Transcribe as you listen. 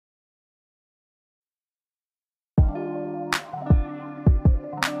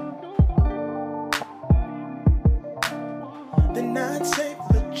Not Safe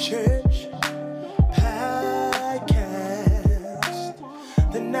for Church podcast.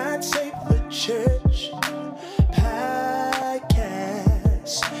 The Not Safe for Church podcast.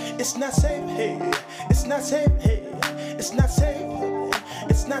 It's not safe, hey. It's not safe, hey. It's not safe.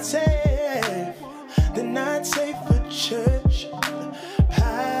 It's not safe. The Not Safe for Church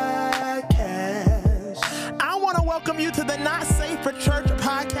podcast. I want to welcome you to the Not Safe for Church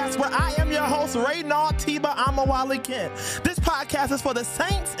podcast, where I am your host, Reynald Tiba Amawali Kent. This podcast is for the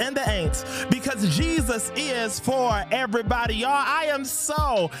saints and the ain'ts, because Jesus is for everybody. Y'all, I am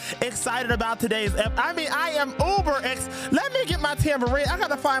so excited about today's I am let me get my tambourine. I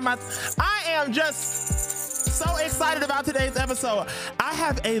gotta find I am just so excited about today's episode. I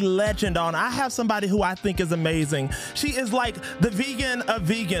have a legend on. I have somebody who I think is amazing. She is like the vegan of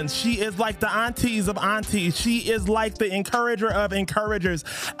vegans. She is like the aunties of aunties. She is like the encourager of encouragers.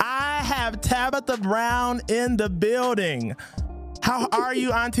 I have Tabitha Brown in the building. How are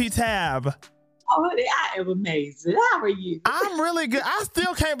you, Auntie Tab? Oh, I am amazing. How are you? I'm really good. I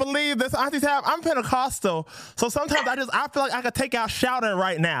still can't believe this, Auntie Tab. I'm Pentecostal, so sometimes I feel like I could take out shouting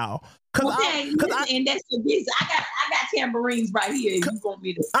right now. And that's the business. I got tambourines right here. If you want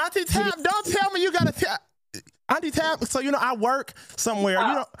me to, Auntie Tab, don't tell me you got a Auntie Tab. So I work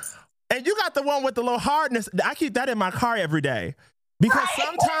somewhere, and you got the one with the little hardness. I keep that in my car every day because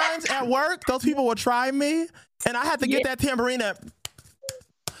sometimes at work those people will try me, and I have to get that tambourine up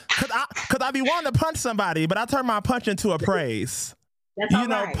because I be wanting to punch somebody, but I turn my punch into a praise. That's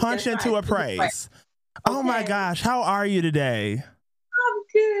punch That's into right. a praise. Okay. Oh my gosh, how are you today? I'm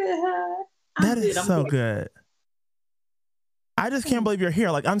good. That is so good. I just can't believe you're here.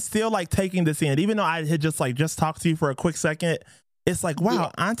 Like, I'm still like taking this in, even though I had just talked to you for a quick second. It's like,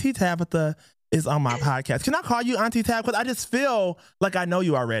 wow, Auntie Tabitha is on my podcast. Can I call you Auntie Tab? Because I just feel like I know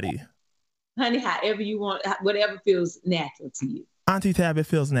you already. Honey, however you want, whatever feels natural to you. Auntie Tab, it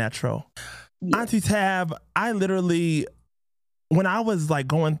feels natural. Yeah. Auntie Tab, I literally, when I was like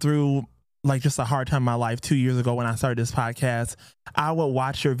going through like just a hard time in my life 2 years ago when I started this podcast, I would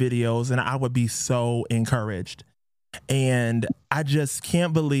watch your videos and I would be so encouraged. And I just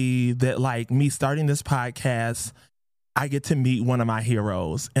can't believe that like me starting this podcast, I get to meet one of my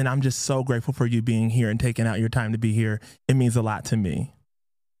heroes. And I'm just so grateful for you being here and taking out your time to be here. It means a lot to me.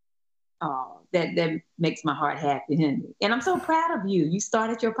 Oh, that makes my heart happy, honey. And I'm so proud of you. You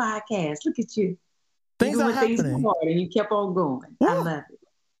started your podcast. Look at you. Things are happening. Things hard and you kept on going. Woo. I love it.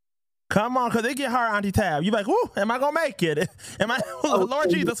 Come on, because it get hard, Auntie Tab. You like, whoo, am I going to make it? Lord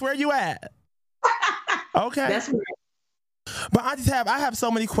Jesus, where you at? Okay. That's right. But Auntie Tab, I have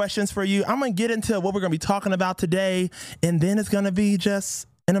so many questions for you. I'm going to get into what we're going to be talking about today, and then it's going to be just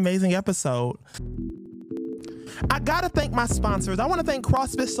an amazing episode. I got to thank my sponsors. I want to thank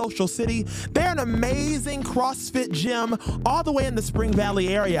CrossFit Social City. They're an amazing CrossFit gym all the way in the Spring Valley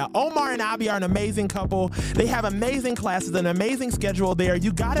area. Omar and Abby are an amazing couple. They have amazing classes, an amazing schedule there.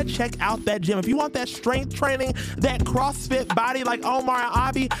 You got to check out that gym. If you want that strength training, that CrossFit body like Omar and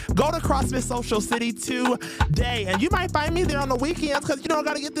Abby, go to CrossFit Social City today. And you might find me there on the weekends because, I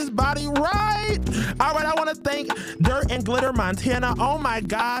got to get this body right. All right, I want to thank Dirt and Glitter Montana. Oh my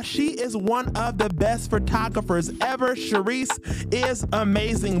gosh, she is one of the best photographers ever. Sharice is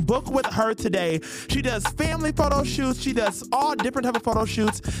amazing. Book with her today. She does family photo shoots. She does all different type of photo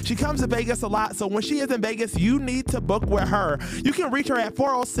shoots. She comes to Vegas a lot, so when she is in Vegas, you need to book with her. You can reach her at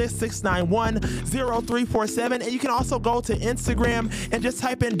 406-691-0347, and you can also go to Instagram and just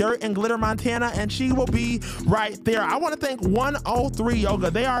type in Dirt and Glitter Montana, and she will be right there. I want to thank 103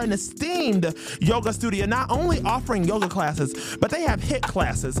 Yoga. They are an esteemed yoga studio, not only offering yoga classes, but they have HIIT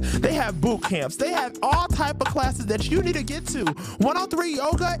classes. They have boot camps. They have all type of classes that you need to get to. 103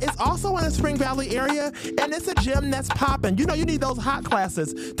 Yoga is also in the Spring Valley area, and it's a gym that's popping. You need those hot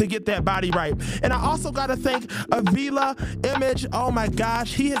classes to get that body right. And I also got to thank Avila Image. Oh my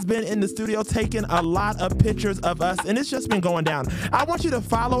gosh, he has been in the studio taking a lot of pictures of us, and it's just been going down. I want you to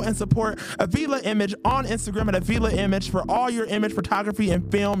follow and support Avila Image on Instagram at Avila Image for all your image photography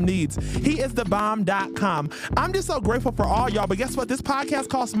and film needs. He is thebomb.com. I'm just so grateful for all y'all, but guess what? This podcast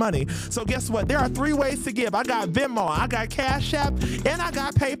costs money. So guess what? There are 3 ways to give. I got Venmo, I got Cash App, and I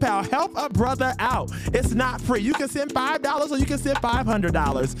got PayPal. Help a brother out. It's not free. You can send $5 or you can send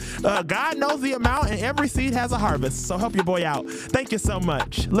 $500. God knows the amount, and every seed has a harvest. So help your boy out. Thank you so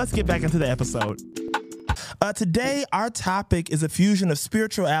much. Let's get back into the episode. Today, our topic is a fusion of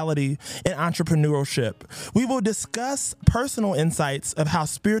spirituality and entrepreneurship. We will discuss personal insights of how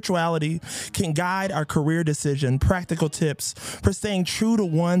spirituality can guide our career decision, practical tips for staying true to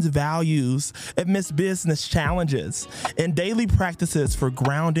one's values amidst business challenges, and daily practices for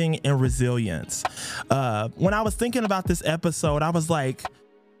grounding and resilience. When I was thinking about this episode, I was like,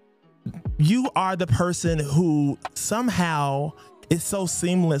 you are the person who somehow is so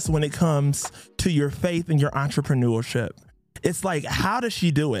seamless when it comes to your faith and your entrepreneurship. It's like, how does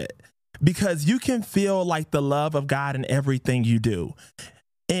she do it? Because you can feel like the love of God in everything you do.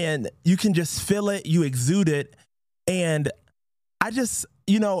 And you can just feel it, you exude it. And I just,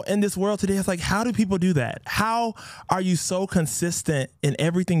 in this world today, it's like, how do people do that? How are you so consistent in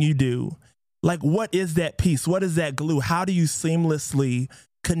everything you do? Like, what is that piece? What is that glue? How do you seamlessly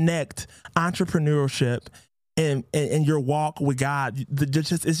connect entrepreneurship and your walk with God?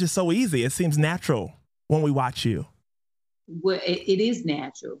 It's just so easy. It seems natural when we watch you. Well, it is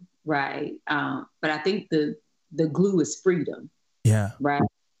natural, right? But I think the glue is freedom. Yeah. Right.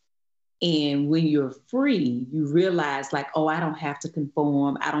 And when you're free, you realize like, oh, I don't have to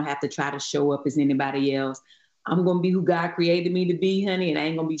conform. I don't have to try to show up as anybody else. I'm going to be who God created me to be, honey. And I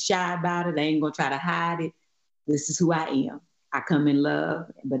ain't going to be shy about it. I ain't going to try to hide it. This is who I am. I come in love,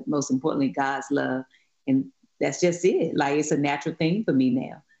 but most importantly, God's love. And that's just it. Like, it's a natural thing for me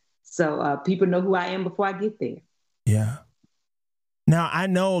now. So people know who I am before I get there. Yeah. Now, I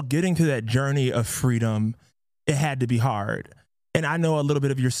know getting to that journey of freedom, it had to be hard. And I know a little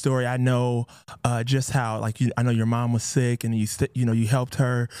bit of your story. I know just how, I know your mom was sick, and you helped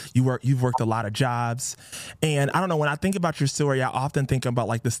her. You've worked a lot of jobs, and I don't know. When I think about your story, I often think about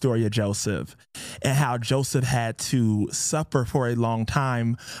like the story of Joseph, and how Joseph had to suffer for a long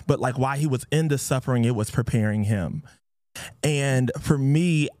time, but like while he was in the suffering, it was preparing him. And for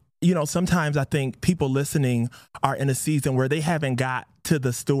me, sometimes I think people listening are in a season where they haven't got to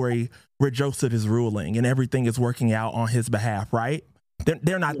the story where Joseph is ruling and everything is working out on his behalf, right?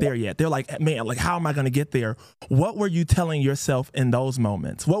 They're not there yet. They're like, man, like, how am I going to get there? What were you telling yourself in those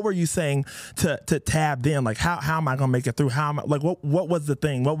moments? What were you saying to Tab then? Like, how am I going to make it through? What was the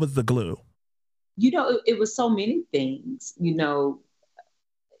thing? What was the glue? It was so many things.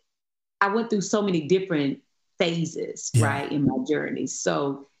 I went through so many different phases, right, in my journey.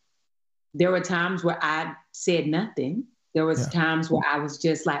 So there were times where I said nothing. There was times where I was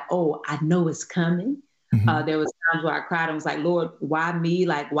just like, oh, I know it's coming. Mm-hmm. There was times where I cried and was like, Lord, why me?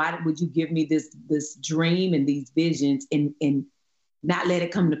 Like, why would you give me this dream and these visions and not let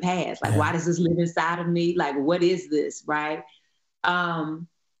it come to pass? Like, why does this live inside of me? Like, what is this, right? And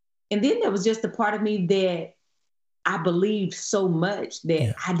then there was just a part of me that I believed so much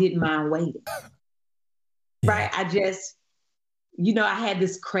that I didn't mind waiting. Right? I just... I had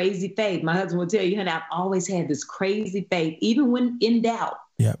this crazy faith. My husband will tell you, honey, I've always had this crazy faith. Even when in doubt,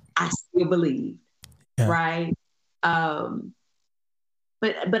 I still believed, right? But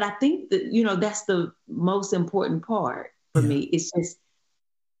I think that, that's the most important part for me. It's just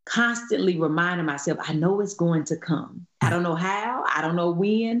constantly reminding myself, I know it's going to come. I don't know how, I don't know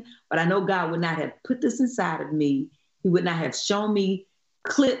when, but I know God would not have put this inside of me. He would not have shown me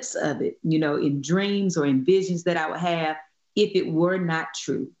clips of it, in dreams or in visions that I would have, if it were not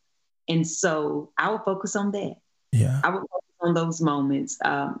true. And so I would focus on that. Yeah. I would focus on those moments.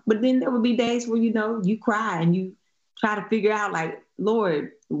 But then there would be days where, you cry and you try to figure out like,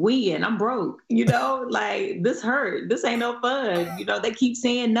 Lord, when? I'm broke, like this hurt. This ain't no fun. They keep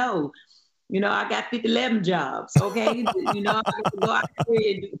saying no. I got 11 jobs. Okay. I got to go out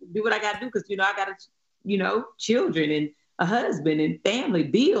here and do what I got to do. Cause I got children and a husband and family,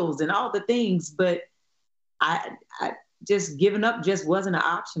 bills and all the things. But I just giving up just wasn't an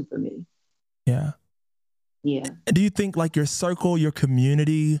option for me. Yeah. Yeah. Do you think like your circle, your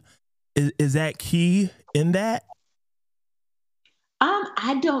community, is that key in that?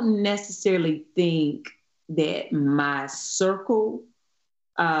 I don't necessarily think that my circle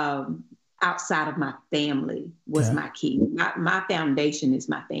outside of my family was my key. My foundation is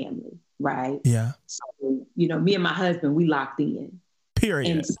my family, right? Yeah. So, me and my husband, we locked in. Period.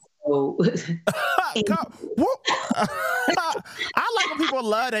 And so, I like when people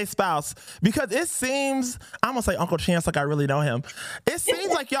love their spouse because it seems, I'm gonna say Uncle Chance like I really know him. It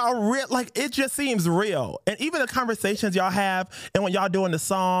seems like y'all real, like it just seems real. And even the conversations y'all have and when y'all doing the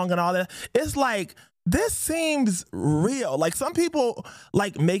song and all that, it's like, this seems real. Like some people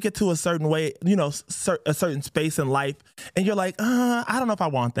like make it to a certain way, a certain space in life. And you're like, I don't know if I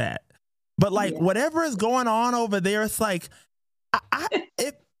want that. But like whatever is going on over there, it's like,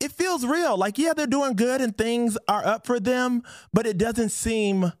 it feels real. Like, yeah, they're doing good and things are up for them, but it doesn't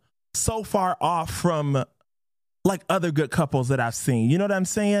seem so far off from like other good couples that I've seen. You know what I'm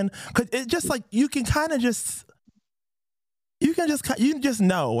saying? Because it's just like you can just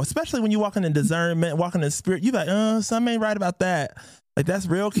know, especially when you walk in the discernment, walking in the spirit. You like, something ain't right about that. Like that's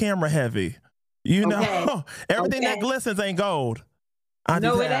real camera heavy. You know, everything that glistens ain't gold.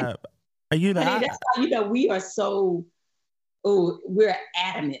 No, it ain't. You know, that's why we are so. We're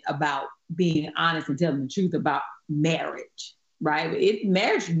adamant about being honest and telling the truth about marriage. Right?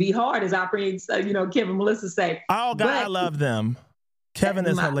 Marriage can be hard, as our friends, Kevin and Melissa say. Oh, God, I love them. Kevin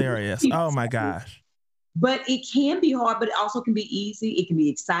is hilarious. Oh, my gosh. But it can be hard, but it also can be easy. It can be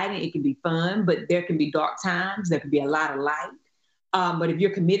exciting. It can be fun, but there can be dark times. There can be a lot of light. But if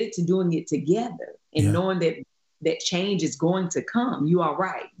you're committed to doing it together and knowing that change is going to come, you are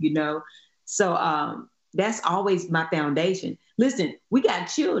right, So that's always my foundation. Listen, we got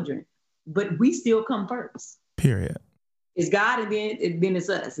children, but we still come first. Period. It's God, and then it's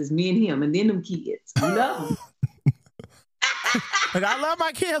us. It's me and him, and then them kids. We love them. Like, I love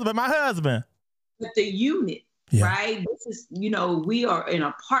my kids, but my husband. But the unit, right? This is, we are in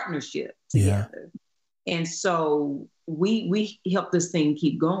a partnership together. Yeah. And so we help this thing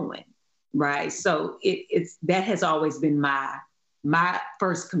keep going, right? So it's that has always been my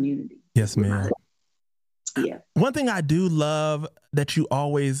first community. Yes, ma'am. Yeah. One thing I do love that you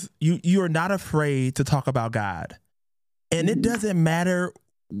always, you are not afraid to talk about God. And it doesn't matter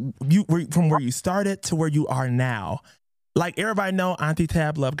from where you started to where you are now. Like everybody know Auntie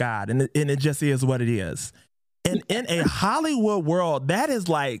Tab love God, and it just is what it is. And in a Hollywood world, that is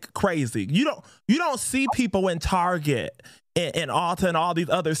like crazy. You don't see people in Target and Ulta and all these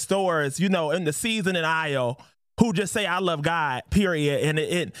other stores, in the seasoning aisle who just say I love God,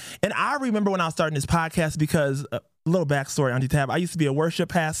 period. And I remember when I was starting this podcast, because a little backstory, Auntie Tab, I used to be a worship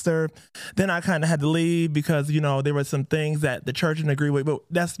pastor. Then I kind of had to leave because, there were some things that the church didn't agree with, but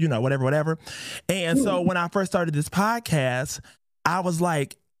that's, whatever. And so when I first started this podcast, I was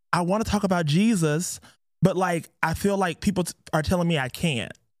like, I want to talk about Jesus, but like, I feel like people are telling me I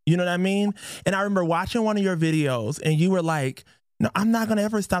can't, you know what I mean? And I remember watching one of your videos and you were like, no, I'm not going to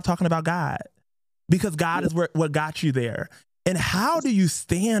ever stop talking about God, because God is what got you there. And how do you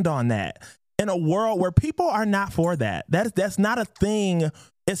stand on that in a world where people are not for that? That's not a thing,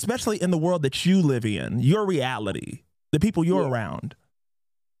 especially in the world that you live in, your reality, the people you're around.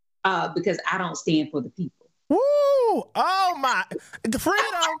 Because I don't stand for the people. Woo! Oh my,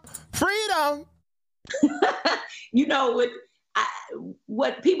 freedom.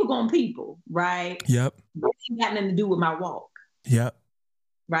 What people gonna people, right? Yep. It ain't got nothing to do with my walk. Yep.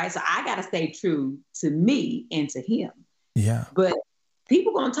 Right. So I gotta stay true to me and to him. Yeah. But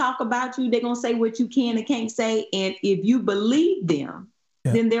people gonna talk about you. They're gonna say what you can and can't say. And if you believe them,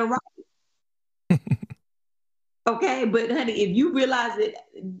 then they're right. Okay. But honey, if you realize that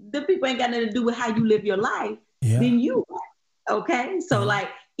the people ain't got nothing to do with how you live your life, then you right. Okay. So like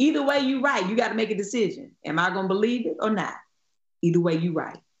either way you right, you got to make a decision. Am I gonna believe it or not? Either way you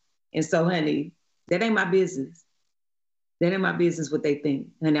right. And so honey, that ain't my business. That ain't my business what they think.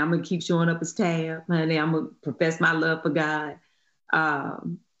 Honey, I'm going to keep showing up as Tab. Honey, I'm going to profess my love for God.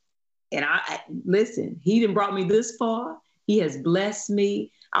 And I listen, he done brought me this far. He has blessed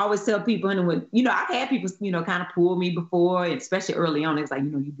me. I always tell people, and when, I've had people, kind of pull me before, and especially early on, it's like,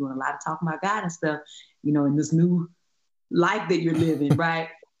 you're doing a lot of talking about God and stuff, in this new life that you're living, right?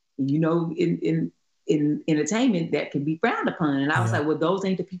 In entertainment that can be frowned upon. And I was like, well, those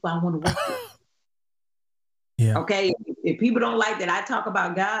ain't the people I want to work with. Yeah. Okay. If people don't like that I talk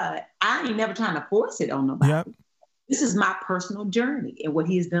about God, I ain't never trying to force it on nobody. Yep. This is my personal journey and what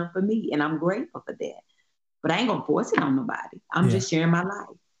he has done for me. And I'm grateful for that. But I ain't going to force it on nobody. I'm just sharing my life.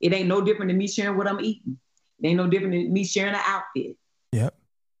 It ain't no different than me sharing what I'm eating. It ain't no different than me sharing an outfit. Yep.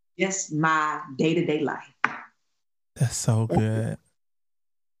 Just my day-to-day life. That's so good.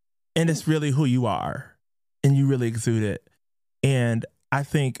 And it's really who you are. And you really exude it. And I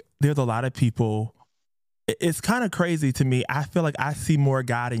think there's a lot of people. It's kind of crazy to me. I feel like I see more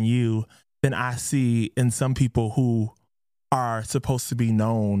God in you than I see in some people who are supposed to be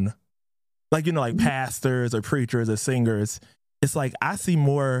known, like, like pastors or preachers or singers. It's like I see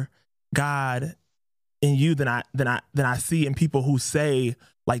more God in you than I see in people who say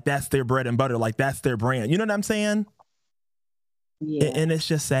like that's their bread and butter, like that's their brand. You know what I'm saying? Yeah. And it's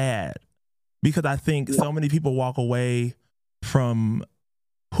just sad because I think so many people walk away from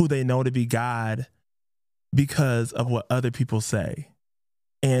who they know to be God because of what other people say,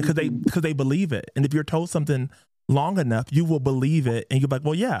 and because they believe it. And if you're told something long enough, you will believe it, and you're like,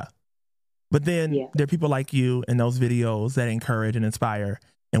 well, yeah. But then there are people like you in those videos that encourage and inspire,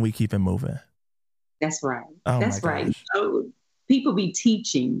 and we keep it moving. That's right. Oh, that's right. So people be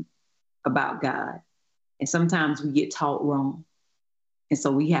teaching about God, And sometimes we get taught wrong. And so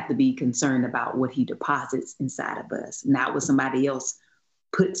we have to be concerned about what he deposits inside of us, not what somebody else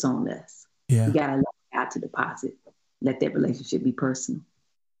puts on us. Yeah. You got to allow God to deposit. Let that relationship be personal.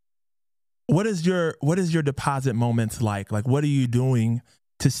 What is your deposit moments like? Like, what are you doing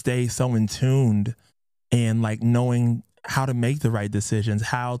to stay so in tuned and like knowing how to make the right decisions,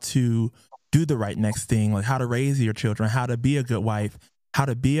 how to do the right next thing, like how to raise your children, how to be a good wife, how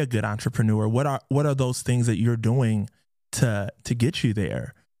to be a good entrepreneur? What are those things that you're doing to get you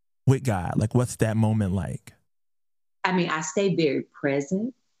there with God? Like, what's that moment like? I mean, I stay very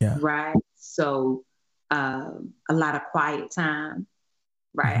present, right? So a lot of quiet time,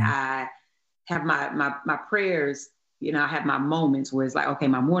 right? Mm-hmm. I have my prayers, you know, I have my moments where it's like, okay,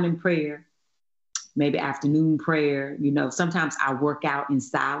 my morning prayer, maybe afternoon prayer, you know, sometimes I work out in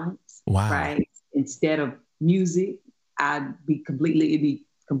silence, right? Instead of music, it'd be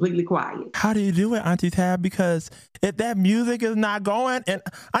completely quiet. How do you do it, Auntie Tab? Because if that music is not going, and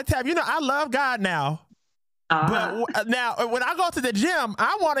Auntie Tab, you know, I love God now. But now, when I go to the gym,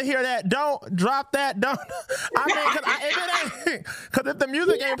 I want to hear that. Don't drop that. Don't. I mean, because if the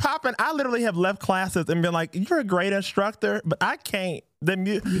music ain't popping, I literally have left classes and been like, "You're a great instructor, but I can't.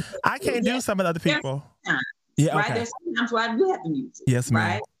 I can't do some of the other people." Yeah, right. Okay. There's times where I do have the music. Yes, ma'am.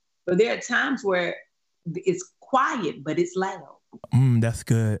 Right. But there are times where it's quiet, but it's loud. That's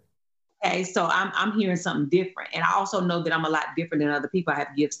good. Okay, so I'm hearing something different. And I also know that I'm a lot different than other people. I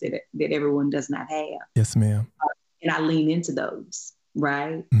have gifts that everyone does not have. Yes, ma'am. And I lean into those,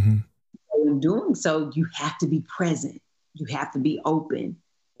 right? Mm-hmm. So in doing so, you have to be present. You have to be open.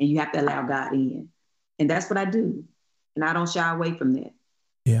 And you have to allow God in. And that's what I do. And I don't shy away from that.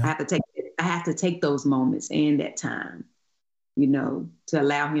 Yeah. I have to take those moments and that time, you know, to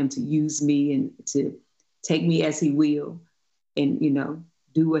allow him to use me and to take me as he will and, you know,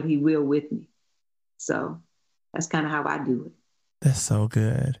 do what he will with me. So that's kind of how I do it. That's so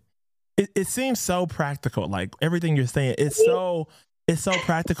good. It seems so practical. Like everything you're saying, it's so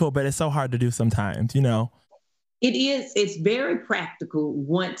practical, but it's so hard to do sometimes, you know? It is. It's very practical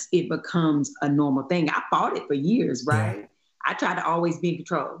once it becomes a normal thing. I fought it for years, right? Yeah. I tried to always be in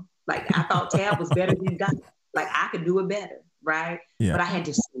control. Like I thought Tab was better than God. Like I could do it better, right? Yeah. But I had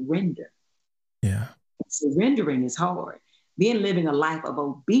to surrender. Yeah. Surrendering is hard. Then living a life of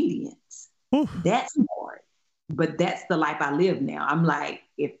obedience, that's hard. But that's the life I live now. I'm like,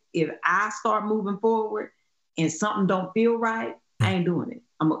 if I start moving forward and something don't feel right, I ain't doing it.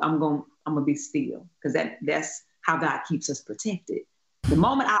 I'm gonna be still, because that's how God keeps us protected. The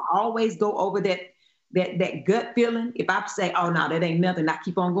moment I always go over that gut feeling, if I say, oh no, that ain't nothing, I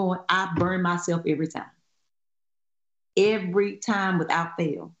keep on going, I burn myself every time. Every time without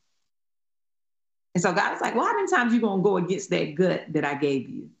fail. And so God is like, well, how many times you going to go against that gut that I gave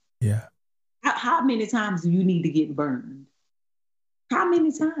you? Yeah. How many times do you need to get burned? How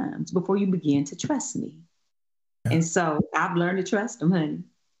many times before you begin to trust me? Yeah. And so I've learned to trust him, honey.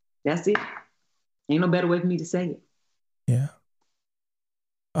 That's it. Ain't no better way for me to say it. Yeah.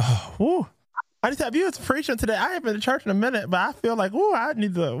 Oh, woo. I just have you was preaching today. I haven't been to church in a minute, but I feel like, I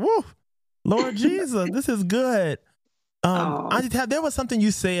need to, Lord Jesus, this is good. Auntie Tab, there was something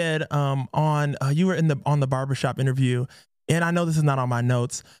you said on you were on the barbershop interview, and I know this is not on my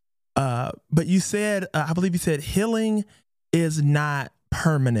notes, but you said I believe you said healing is not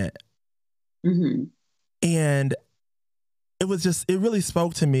permanent, and it really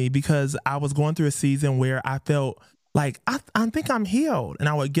spoke to me because I was going through a season where I felt like I think I'm healed, and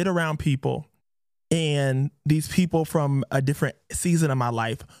I would get around people, and these people from a different season of my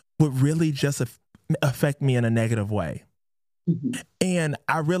life would really just affect me in a negative way. And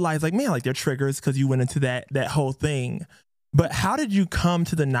I realized, like, man, like they're triggers because you went into that whole thing. But how did you come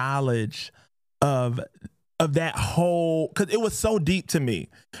to the knowledge of that whole? Because it was so deep to me.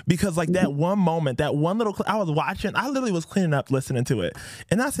 Because like that one moment, that one little, I was watching, I literally was cleaning up, listening to it,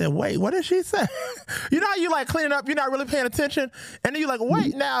 and I said, "Wait, what did she say?" You know, how you like cleaning up, you're not really paying attention, and then you're like,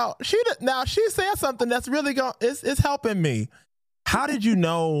 "Wait, now she said something that's really it's helping me." How did you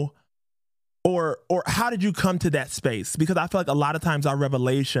know? Or how did you come to that space? Because I feel like a lot of times our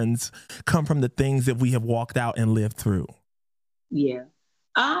revelations come from the things that we have walked out and lived through. Yeah.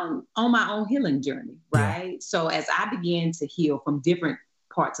 On my own healing journey, right? Yeah. So as I began to heal from different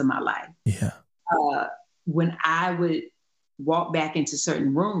parts of my life, when I would walk back into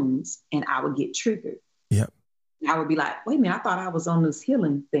certain rooms and I would get triggered. Yep. I would be like, wait a minute, I thought I was on this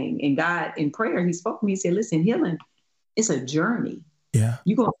healing thing. And God, in prayer, he spoke to me and said, listen, healing, it's a journey. Yeah.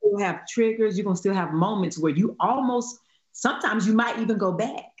 You're going to still have triggers. You're going to still have moments where you sometimes you might even go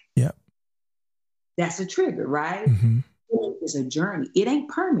back. Yep. That's a trigger, right? Mm-hmm. It's a journey. It ain't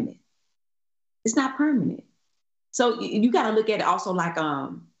permanent. It's not permanent. So you got to look at it also like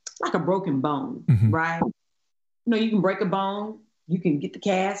a broken bone, right? You can break a bone, you can get the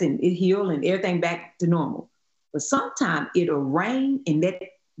cast and it heal and everything back to normal. But sometimes it'll rain and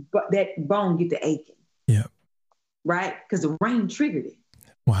that bone get to aching. Yeah. Right? Because the rain triggered it.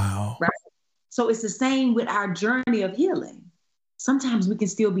 Wow. Right? So it's the same with our journey of healing. Sometimes we can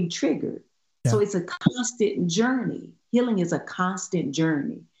still be triggered. Yeah. So it's a constant journey. Healing is a constant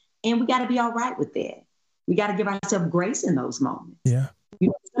journey. And we got to be all right with that. We got to give ourselves grace in those moments. Yeah.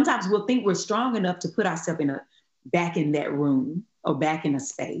 Sometimes we'll think we're strong enough to put ourselves back in that room or back in a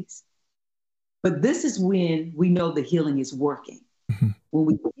space. But this is when we know the healing is working. When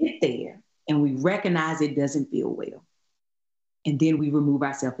we get there and we recognize it doesn't feel well. And then we remove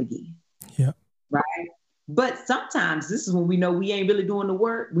ourselves again. Yeah. Right? But sometimes this is when we know we ain't really doing the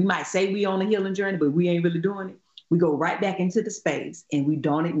work. We might say we on a healing journey, but we ain't really doing it. We go right back into the space and we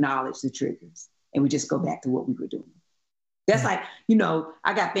don't acknowledge the triggers. And we just go back to what we were doing. That's like,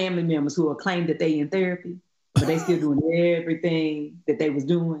 I got family members who will claim that they in therapy, but they still doing everything that they was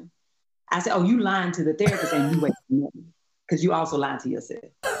doing. I said, oh, you lying to the therapist and you wasting money because you also lying to yourself.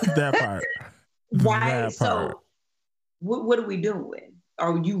 That part. Right? That part. So what are we doing?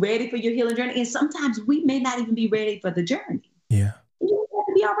 Are you ready for your healing journey? And sometimes we may not even be ready for the journey. Yeah. You have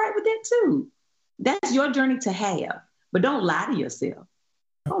to be all right with that too. That's your journey to have, but don't lie to yourself.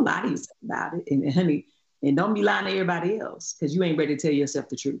 Don't lie to yourself about it. And honey, and don't be lying to everybody else because you ain't ready to tell yourself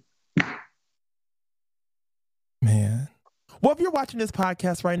the truth. Man. Well, if you're watching this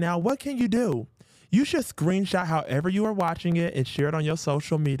podcast right now, what can you do? You should screenshot however you are watching it and share it on your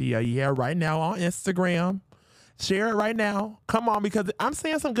social media. Yeah, right now on Instagram. Share it right now. Come on, because I'm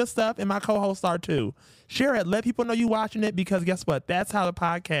saying some good stuff and my co-hosts are too. Share it. Let people know you watching it because guess what? That's how the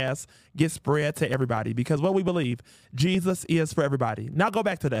podcast gets spread to everybody because what we believe, Jesus is for everybody. Now go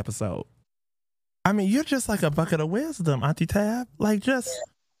back to the episode. I mean, you're just like a bucket of wisdom, Auntie Tab. Like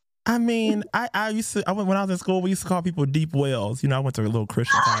when I was in school, we used to call people deep wells. I went to a little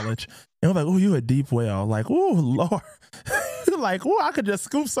Christian college and we're like, oh, you a deep well. Like, oh, Lord. Like, oh, I could just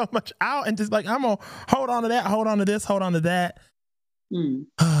scoop so much out and just like, I'm going to hold on to that, hold on to this, hold on to that.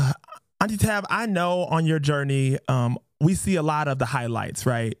 Auntie Tab, I know on your journey, we see a lot of the highlights,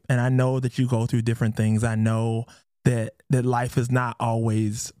 right? And I know that you go through different things. I know that life is not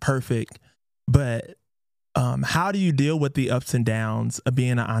always perfect, but how do you deal with the ups and downs of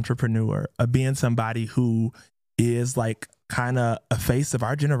being an entrepreneur, of being somebody who is like kind of a face of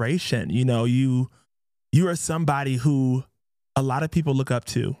our generation? You are somebody who a lot of people look up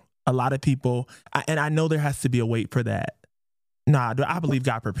to, a lot of people, and I know there has to be a wait for that. I believe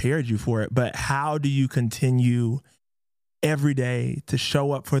God prepared you for it, but how do you continue every day to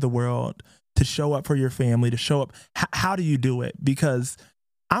show up for the world, to show up for your family, to show up? How do you do it? Because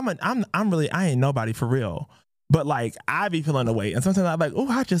I ain't nobody for real, but like I be feeling the weight, and sometimes I'm like, oh,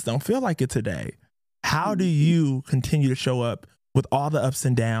 I just don't feel like it today. How do you continue to show up with all the ups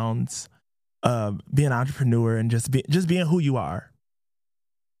and downs of being an entrepreneur and just being who you are?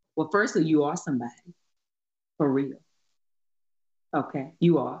 Well, firstly, you are somebody for real. Okay,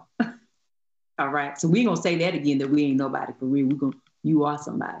 you are. All right. So we're gonna say that again, that we ain't nobody for real. You are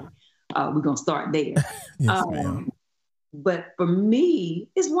somebody. We're gonna start there. Yes, ma'am. But for me,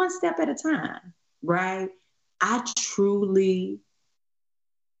 it's one step at a time, right? I truly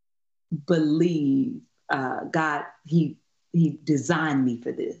believe God, He designed me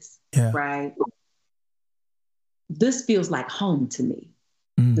for this, right? This feels like home to me.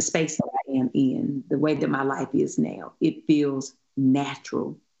 The space that I am in, the way that my life is now, it feels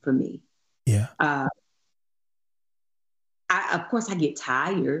natural for me. Yeah. Of course, I get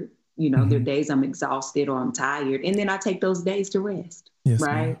tired. There are days I'm exhausted or I'm tired, and then I take those days to rest. Yes,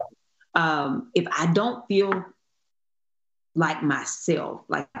 right. If I don't feel like myself,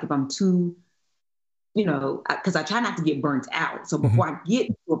 like if I'm too, because I try not to get burnt out. So before I get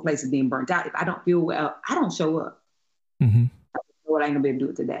to a place of being burnt out, if I don't feel well, I don't show up. I ain't gonna be able to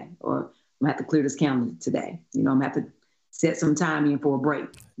do it today, or I'm gonna have to clear this calendar today. I'm gonna have to set some time in for a break,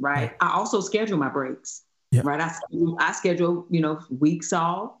 right? I also schedule my breaks, right? I schedule, weeks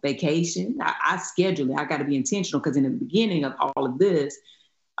off, vacation. I schedule it. I got to be intentional because in the beginning of all of this,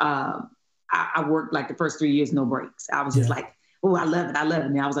 I worked like the first 3 years, no breaks. I was just like, oh, I love it.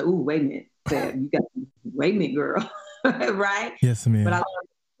 And I was like, oh, wait a minute, wait a minute, girl, right? Yes, ma'am. But I learned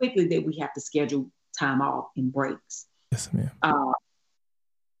quickly that we have to schedule time off and breaks. Yes, ma'am.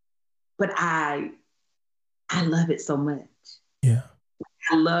 But I love it so much. Yeah.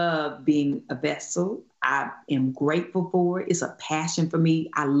 I love being a vessel. I am grateful for it. It's a passion for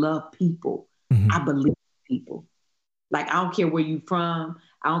me. I love people. I believe in people. Like, I don't care where you're from.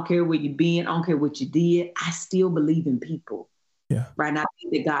 I don't care where you've been. I don't care what you did. I still believe in people. Yeah. Right. And I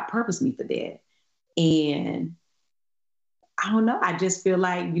think that God purposed me for that. And I don't know. I just feel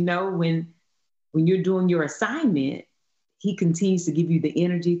like, when you're doing your assignment, he continues to give you the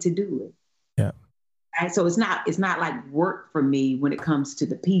energy to do it. Yeah. Right. So it's not like work for me when it comes to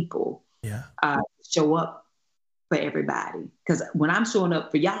the people. Yeah. Show up for everybody. Because when I'm showing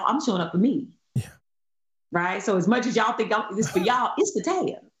up for y'all, I'm showing up for me. Yeah. Right. So as much as y'all think it's for y'all, it's for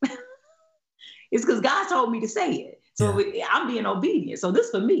Tab. It's because God told me to say it. So I'm being obedient. So this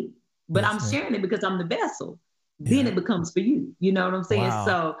for me. But I'm sharing it because I'm the vessel. Then it becomes for you. You know what I'm saying? Wow.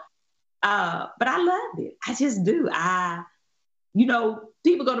 So, but I love it. I just do.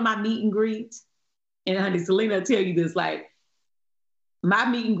 People go to my meet and greets, and honey, Selena will tell you this, like, my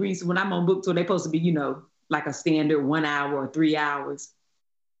meet and greets when I'm on book tour, they're supposed to be, like a standard 1 hour or 3 hours.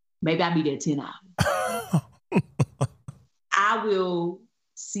 Maybe I'll be there 10 hours. I will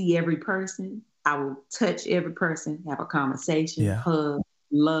see every person. I will touch every person, have a conversation, hug,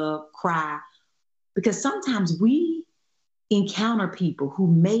 love, cry. Because sometimes we encounter people who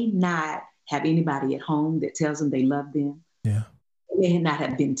may not have anybody at home that tells them they love them. Yeah. They may not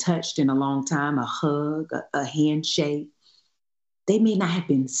have been touched in a long time, a hug, a handshake. They may not have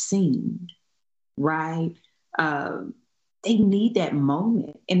been seen, right? They need that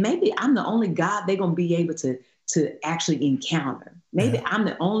moment. And maybe I'm the only God they're going to be able to actually encounter. Maybe I'm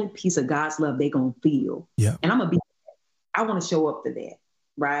the only piece of God's love they're going to feel. Yeah. And I want to show up for that,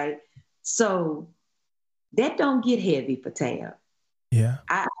 right? So that don't get heavy for Tab. Yeah.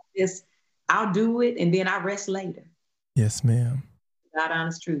 I'll do it and then I rest later. Yes, ma'am. God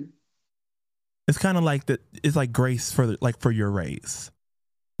honest truth. It's kind of like it's like grace for your race.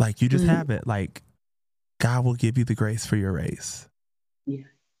 Like you just have it. Like God will give you the grace for your race. Yeah.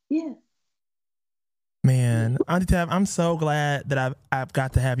 Yeah. Man, Auntie Tab, I'm so glad that I've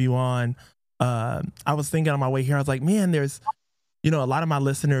got to have you on. I was thinking on my way here, I was like, man, there's, a lot of my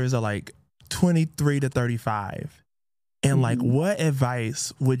listeners are like 23 to 35. And like, what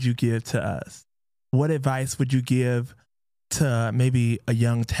advice would you give to us? What advice would you give to maybe a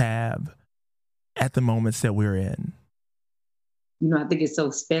young Tab at the moments that we're in? I think it's so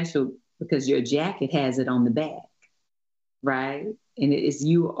special because your jacket has it on the back, right? And it is,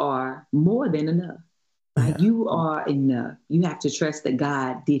 you are more than enough. Right? Yeah. You are enough. You have to trust that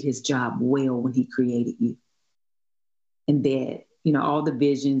God did his job well when he created you. And that, all the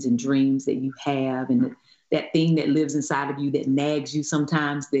visions and dreams that you have and that thing that lives inside of you that nags you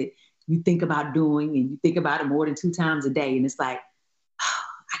sometimes that you think about doing and you think about it more than 2 times a day. And it's like, oh,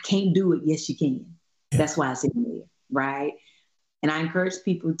 I can't do it. Yes, you can. Yeah. That's why it's in there, right? And I encourage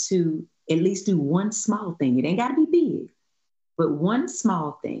people to at least do one small thing. It ain't got to be big, but one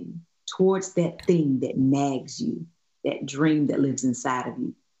small thing towards that thing that nags you, that dream that lives inside of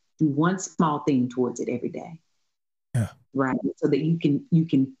you. Do one small thing towards it every day. Yeah. Right. So that you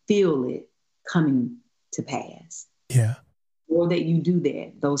can feel it coming to pass. Yeah. Or that you do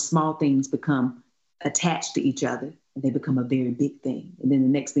that, those small things become attached to each other and they become a very big thing. And then the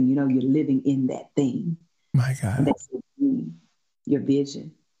next thing you know, you're living in that thing. My God. And that's your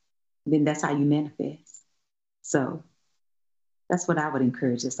vision. And then that's how you manifest. So that's what I would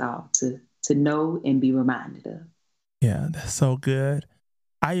encourage us all to know and be reminded of. Yeah, that's so good.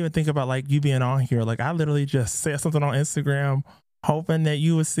 I even think about like you being on here. Like I literally just said something on Instagram, hoping that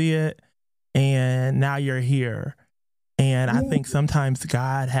you would see it. And now you're here. And I think sometimes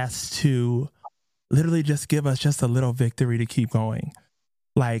God has to literally just give us just a little victory to keep going.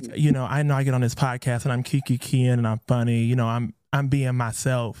 Like, I know I get on this podcast and I'm kiki-keying and I'm funny, I'm being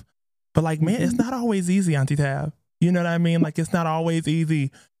myself. But like, man, it's not always easy, Auntie Tab. You know what I mean? Like, it's not always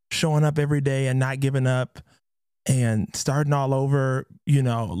easy showing up every day and not giving up and starting all over.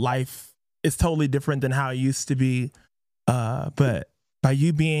 Life is totally different than how it used to be. But by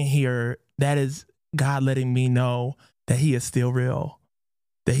you being here, that is God letting me know that he is still real,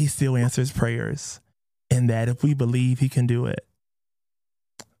 that he still answers prayers, and that if we believe, he can do it.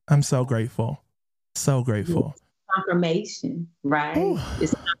 I'm so grateful. So grateful. Confirmation, right? Ooh.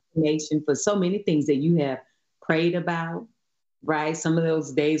 It's confirmation for so many things that you have prayed about, right? Some of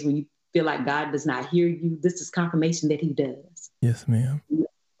those days when you feel like God does not hear you, this is confirmation that he does. Yes, ma'am. Keep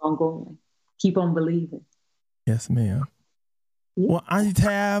on going. Keep on believing. Yes, ma'am. Yeah. Well, Auntie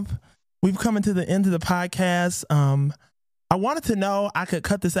Tab, we've come to the end of the podcast. I wanted to know, I could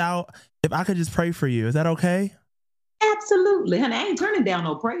cut this out, if I could just pray for you. Is that okay? Absolutely. Honey, I ain't turning down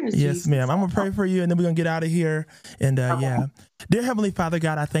no prayers. Yes, Jesus. ma'am. I'm going to pray for you and then we're going to get out of here. And yeah, Dear Heavenly Father,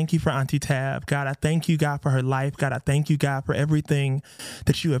 God, I thank you for Auntie Tab. God, I thank you, God, for her life. God, I thank you, God, for everything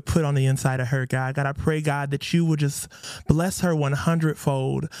that you have put on the inside of her, God. God, I pray, God, that you will just bless her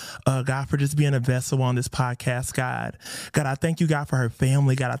 100-fold, God, for just being a vessel on this podcast, God. God, I thank you, God, for her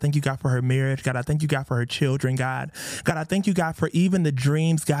family. God, I thank you, God, for her marriage. God, I thank you, God, for her children, God. God, I thank you, God, for even the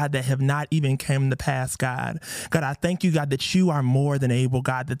dreams, God, that have not even come to pass, God. God, I thank you, God, that you are more than able,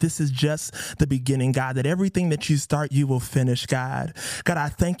 God, that this is just the beginning, God, that everything that you start, you will finish, God. God, I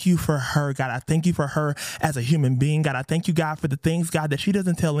thank you for her. God, I thank you for her as a human being. God, I thank you, God, for the things, God, that she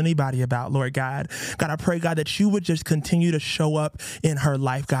doesn't tell anybody about, Lord God. God, I pray, God, that you would just continue to show up in her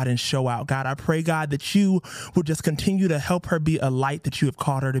life, God, and show out. God, I pray, God, that you would just continue to help her be a light that you have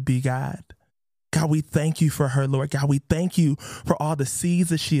called her to be, God. God, we thank you for her, Lord. God, we thank you for all the seeds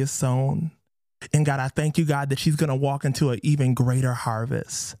that she has sown. And God, I thank you, God, that she's going to walk into an even greater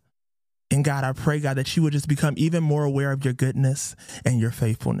harvest. And God, I pray, God, that she would just become even more aware of your goodness and your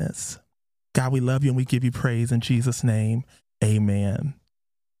faithfulness. God, we love you and we give you praise in Jesus' name. Amen.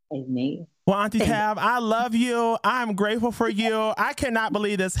 Amen. Well, Auntie Tab, I love you. I'm grateful for you. I cannot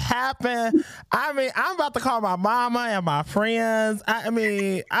believe this happened. I mean, I'm about to call my mama and my friends.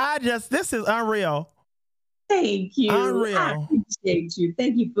 This is unreal. Thank you. Unreal. I appreciate you.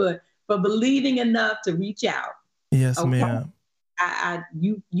 Thank you for believing enough to reach out. Yes, okay? ma'am.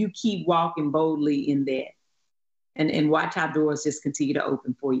 You keep walking boldly in that, and watch our doors just continue to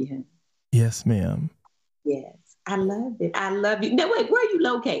open for you, honey. Yes, ma'am. Yes, I love it. I love you. Now, wait, where are you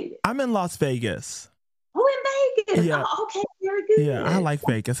located? I'm in Las Vegas. Oh, in Vegas. Yeah. Oh, okay, very good. Yeah, I like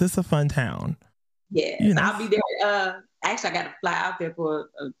Vegas. It's a fun town. Yes, you know? I'll be there. Actually, I got to fly out there for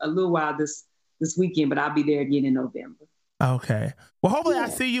a little while this weekend, but I'll be there again in November. Okay. Well, hopefully I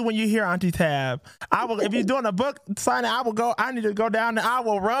see you when you hear Auntie Tab. I will, if you're doing a book signing, I need to go down there. I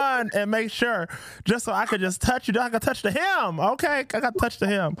will run and make sure just so I could just touch you. I can touch the hem. Okay. I got to touch the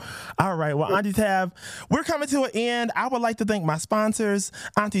hem. All right. Well, Auntie Tab, we're coming to an end. I would like to thank my sponsors,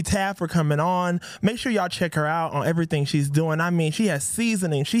 Auntie Tab, for coming on. Make sure y'all check her out on everything she's doing. I mean, she has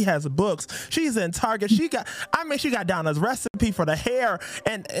seasoning. She has books. She's in Target. She got down a recipe for the hair.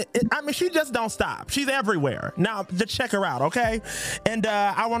 And she just don't stop. She's everywhere. Now, just check her out. Okay. And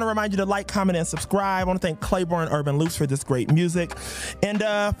I want to remind you to like, comment, and subscribe. I want to thank Claiborne Urban Loops for this great music. And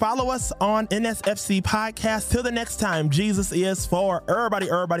follow us on NSFC Podcast. Till the next time, Jesus is for everybody,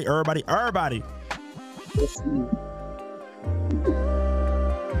 everybody, everybody, everybody. Yes,